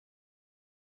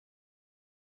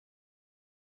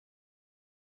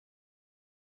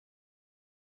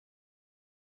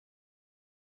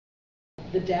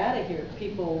the data here,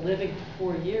 people living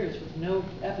for 4 years with no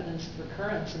evidence of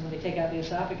recurrence, and when they take out the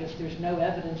esophagus, there's no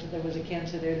evidence that there was a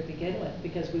cancer there to begin with,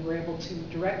 because we were able to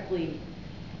directly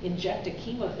inject a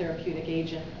chemotherapeutic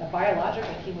agent, a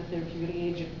biological chemotherapeutic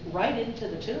agent, right into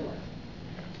the tumor,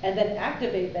 and then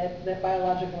activate that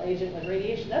biological agent with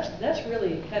radiation. That's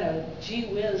really kind of gee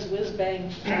whiz,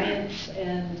 whiz-bang science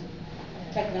and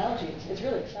technology. It's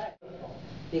really exciting.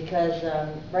 Because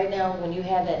right now, when you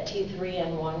have that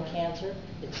T3N1 cancer,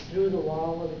 it's through the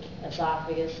wall of the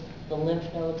esophagus, the lymph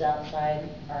nodes outside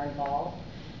are involved.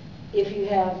 If you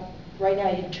have, right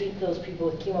now you treat those people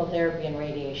with chemotherapy and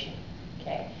radiation,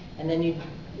 okay? And then you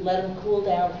let them cool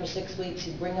down for 6 weeks,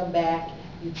 you bring them back,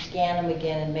 you scan them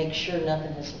again and make sure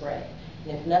nothing has spread.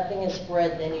 And if nothing has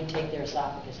spread, then you take their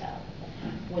esophagus out.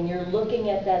 When you're looking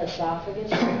at that esophagus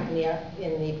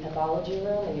in the pathology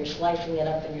room and you're slicing it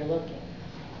up and you're looking,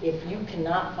 if you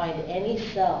cannot find any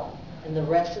cell in the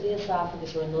rest of the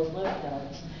esophagus or in those lymph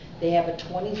nodes, they have a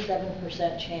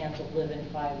 27% chance of living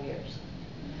 5 years.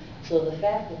 So the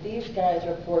fact that these guys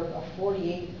report a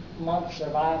 48-month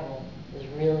survival is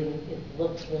really, it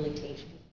looks really tasty.